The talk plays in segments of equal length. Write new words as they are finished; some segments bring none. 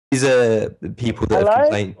These are people that have Hello?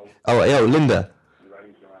 complained. Oh, yo, Linda.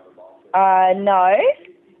 No.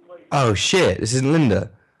 Oh shit, this isn't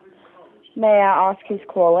Linda. May I ask who's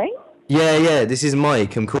calling? Yeah, this is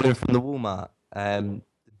Mike. I'm calling from the Walmart.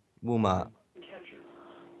 Walmart.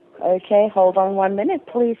 Okay, hold on 1 minute,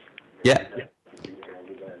 please. Yeah.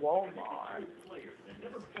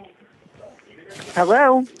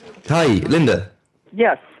 Hello? Hi, Linda.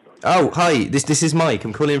 Yes. Oh, hi. This is Mike.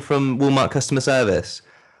 I'm calling from Walmart customer service.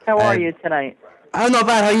 How are Um, you tonight? oh, not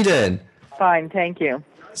bad. How you doing? Fine, thank you.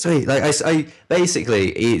 Sweet. Like I basically,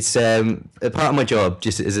 it's a part of my job.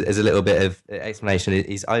 Just as a little bit of explanation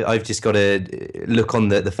is I've just got to look on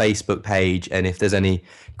the Facebook page, and if there's any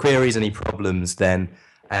queries, any problems, then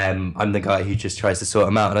I'm the guy who just tries to sort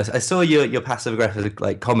them out. And I saw your passive aggressive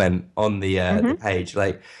like comment on the Mm-hmm. page.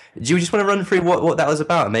 Like, do you just want to run through what that was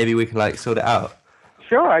about? And maybe we can like sort it out.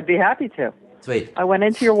 Sure, I'd be happy to. Sweet. I went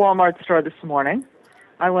into your Walmart store this morning.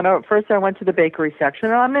 First I went to the bakery section,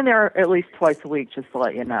 and I'm in there at least twice a week, just to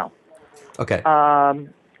let you know. Okay.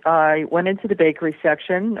 I went into the bakery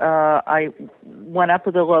section. I went up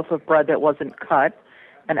with a loaf of bread that wasn't cut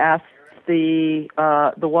and asked the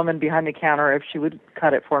woman behind the counter if she would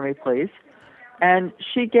cut it for me, please. And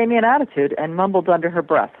she gave me an attitude and mumbled under her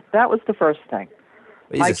breath. That was the first thing.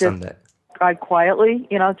 It is a Sunday. I quietly,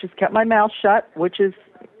 just kept my mouth shut, which is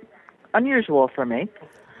unusual for me.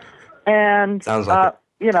 And, Sounds like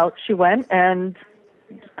she went and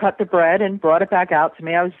cut the bread and brought it back out to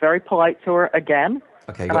me. I was very polite to her again.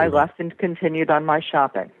 Okay. And I left and continued on my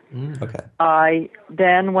shopping. Okay. I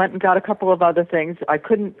then went and got a couple of other things. I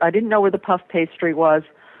didn't know where the puff pastry was.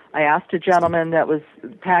 I asked a gentleman that was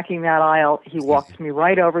packing that aisle. He walked me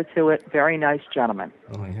right over to it. Very nice gentleman.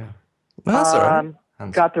 Oh yeah. Well, that's all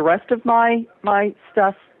right. Got the rest of my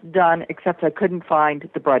stuff done, except I couldn't find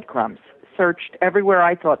the breadcrumbs. Searched everywhere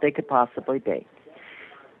I thought they could possibly be.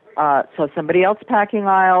 So somebody else packing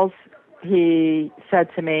aisles, he said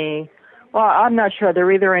to me, well, I'm not sure.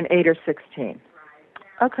 They're either in 8 or 16.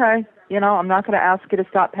 Okay. I'm not going to ask you to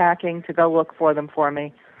stop packing to go look for them for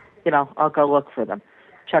me. I'll go look for them.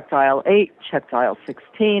 Checked aisle 8, checked aisle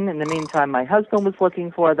 16. In the meantime, my husband was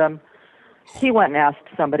looking for them. He went and asked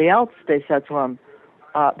somebody else. They said to him,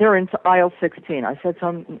 they're in aisle 16. I said to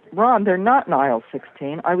him, Ron, they're not in aisle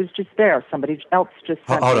 16. I was just there. Somebody else just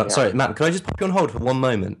sent Hold me on. there. Sorry, Matt. Can I just pop you on hold for 1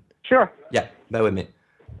 moment? Sure. Yeah, bear with me.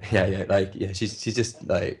 Yeah. She's just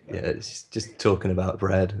like, she's just talking about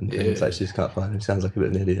bread and things like she just can't find. It sounds like a bit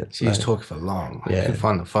of an idiot. She's talking for long. Yeah. I can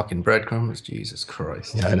find the fucking breadcrumbs. Jesus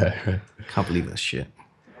Christ. Yeah, I know. Right? Can't believe this shit.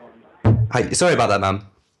 Hi, sorry about that, ma'am.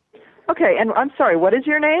 Okay, and I'm sorry. What is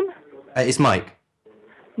your name? It's Mike.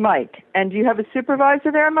 Mike. And do you have a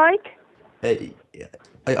supervisor there, Mike? Yes,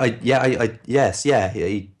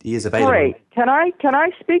 he is available. Great. Can I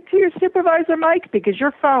speak to your supervisor, Mike? Because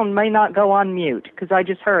your phone may not go on mute, because I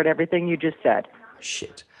just heard everything you just said.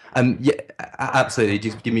 Shit. Yeah, absolutely.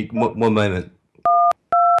 Just give me one moment.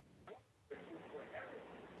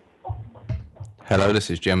 Hello, this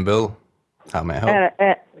is Jim Bill. How may I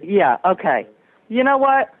help? Yeah, okay. You know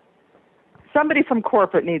what? Somebody from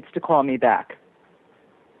corporate needs to call me back.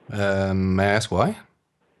 May I ask why?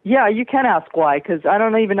 Yeah, you can ask why, because I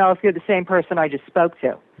don't even know if you're the same person I just spoke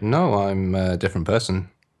to. No, I'm a different person.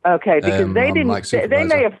 Okay, because they I'm didn't. Mike's They may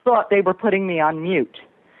supervisor. have thought they were putting me on mute,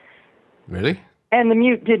 Really? and the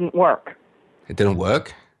mute didn't work. It didn't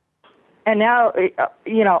work? And now,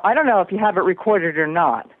 I don't know if you have it recorded or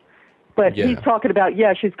not, but Yeah. he's talking about,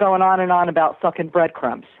 she's going on and on about sucking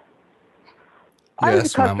breadcrumbs. I was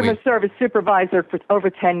Yes, a customer service supervisor for over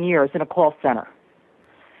 10 years in a call center.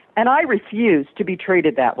 And I refuse to be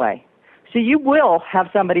treated that way. So you will have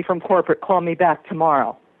somebody from corporate call me back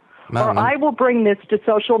tomorrow. Ma'am, Or I will bring this to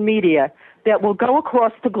social media that will go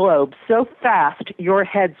across the globe so fast your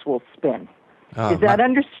heads will spin. Is that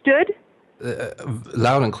understood?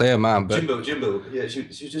 loud and clear, ma'am. But Jimbo. Yeah, she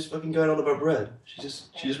was just fucking going on about bread. She just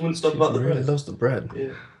wouldn't stop about the bread. loves the bread. Yeah.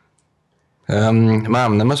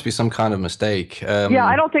 Ma'am, there must be some kind of mistake. Yeah,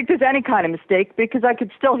 I don't think there's any kind of mistake because I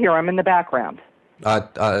could still hear him in the background. I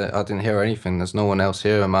didn't hear anything. There's no one else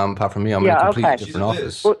here, ma'am, apart from me. I'm in a completely different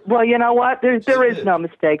office. Well, you know what? There is no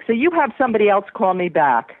mistake. So you have somebody else call me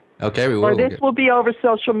back. Okay, we will. Or this will be over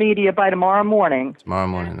social media by tomorrow morning. Tomorrow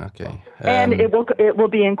morning, okay. And it will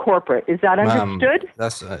be in corporate. Is that understood?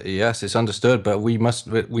 That's yes, it's understood. But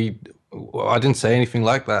I didn't say anything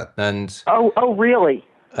like that. And oh, really?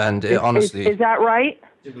 And honestly, is that right?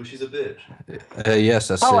 Jimbo, she's a bitch. Yes,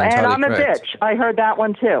 that's and entirely I'm correct. a bitch. I heard that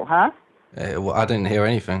one too, huh? Well, I didn't hear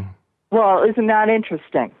anything. Well, isn't that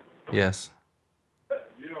interesting? Yes.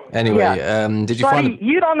 Anyway, did you Buddy, find?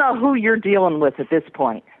 you don't know who you're dealing with at this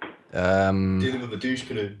point. Dealing with a douche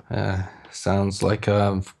canoe. Sounds like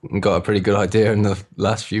I've got a pretty good idea in the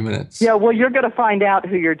last few minutes. Yeah, well, you're going to find out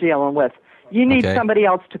who you're dealing with. You need Okay. somebody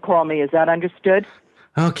else to call me. Is that understood?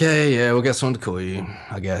 Okay, yeah, we'll get someone to call you,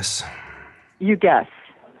 I guess. You guess.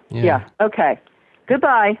 Yeah. Okay.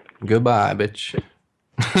 Goodbye. Goodbye, bitch.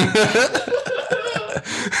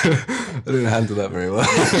 I didn't handle that very well.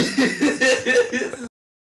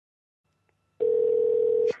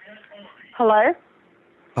 Hello?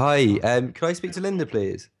 Hi, could I speak to Linda,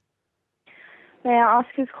 please? May I ask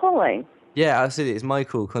who's calling? Yeah, absolutely. It's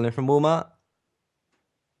Michael calling from Walmart.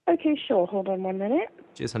 Okay, sure. Hold on 1 minute.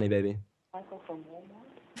 Cheers, honey, baby. Michael from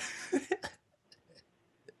Walmart?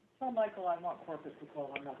 Tell Michael I want corporate to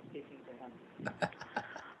call. I'm not speaking to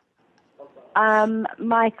him.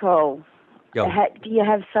 Michael, Yo. do you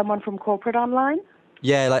have someone from corporate online?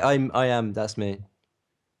 Yeah, like I am. That's me.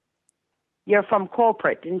 You're from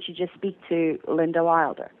corporate. Didn't you just speak to Linda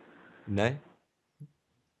Wilder? No.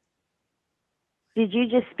 Did you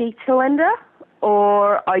just speak to Linda?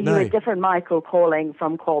 Or are you No. a different Michael calling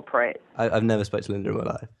from corporate? I've never spoken to Linda in my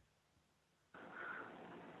life.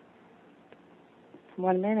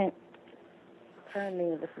 1 minute.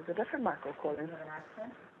 Apparently this is a different Michael calling.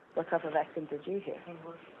 What type of accent did you hear?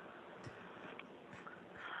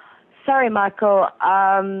 Sorry, Michael.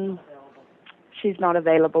 She's not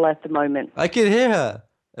available at the moment. I could hear her.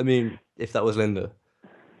 I mean, if that was Linda,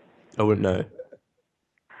 I wouldn't know.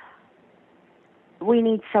 We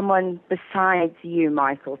need someone besides you,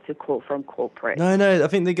 Michael, to call from corporate. No, I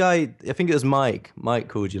think it was Mike. Mike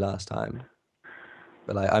called you last time.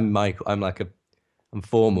 But like, I'm Michael. I'm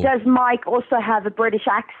formal. Does Mike also have a British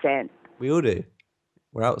accent? We all do.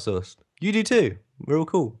 We're outsourced. You do too. We're all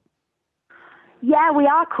cool. Yeah, we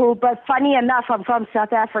are cool, but funny enough, I'm from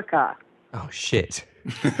South Africa. Oh shit.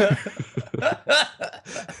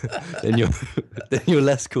 then you're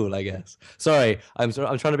less cool, I guess. Sorry, I'm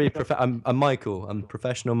trying to be I'm Michael. I'm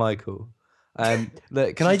professional Michael.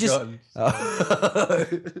 Look, can I just? I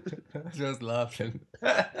was laughing.